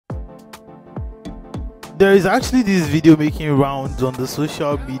there is actually this video making rounds on the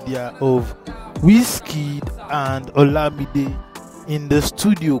social media of Wizkid and Olamide in the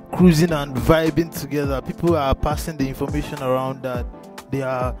studio cruising and vibing together. People are passing the information around that they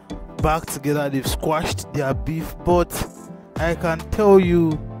are back together, they've squashed their beef, but I can tell you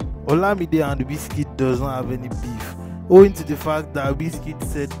Olamide and Wizkid does not have any beef, owing to the fact that Wizkid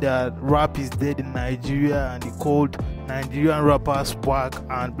said that rap is dead in Nigeria and he called Nigerian rappers whack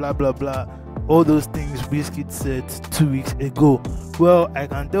and blah blah blah, all those things Wizkid said 2 weeks ago. Well, I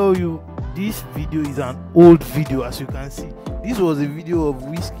can tell you this video is an old video. As you can see, this was a video of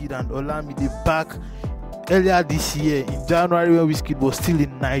Wizkid and Olamide back earlier this year in January when Wizkid was still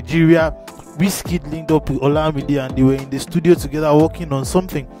in Nigeria. Wizkid linked up with Olamide and they were in the studio together working on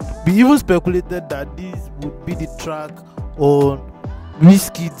something. We even speculated that this would be the track on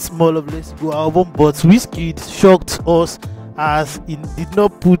Wizkid's More of Let's Go album, but Wizkid shocked us as he did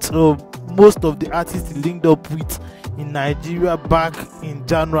not put most of the artists he linked up with in Nigeria back in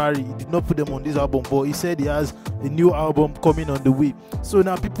January. He did not put them on this album, but he said he has a new album coming on the way. So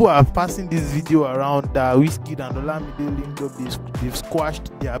now people are passing this video around that Wizkid and Olamide linked up, they've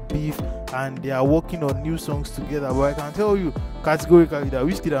squashed their beef and they are working on new songs together. But I can tell you categorically that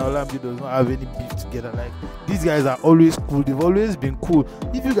Wizkid and Olamide does not have any beef together. Like, these guys are always cool, they've always been cool.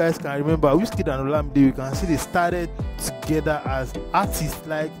 If you guys can remember, Wizkid and Olamide, you can see they started together as artists.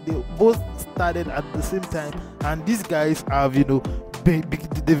 Like, they both started at the same time, and these guys have, you know, they've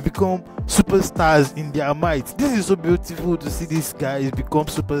become superstars in their might. This is so beautiful to see these guys become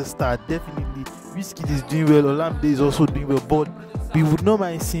superstars. Definitely Wizkid is doing well, Olamide is also doing well, but we would not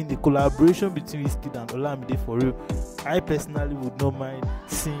mind seeing the collaboration between Wizkid and Olamide for real. I personally would not mind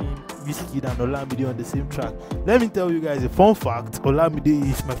seeing Wizkid and Olamide on the same track. Let me tell you guys a fun fact: Olamide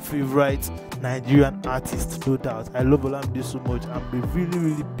is my favorite Nigerian artist, no doubt. I love Olamide so much. I'm a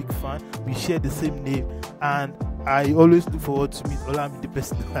really big fan. We share the same name and I always look forward to meet Olamide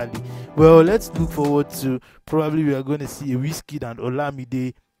personally. Well, let's look forward to, probably we are going to see a Wizkid and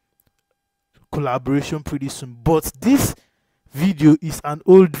Olamide collaboration pretty soon. But this video is an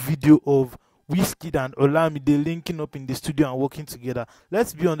old video of Wizkid and Olamide linking up in the studio and working together.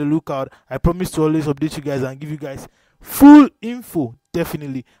 Let's be on the lookout. I promise to always update you guys and give you guys full info.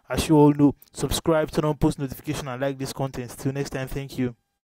 Definitely, as you all know, subscribe, turn on post notification and like this content. Till next time, thank you.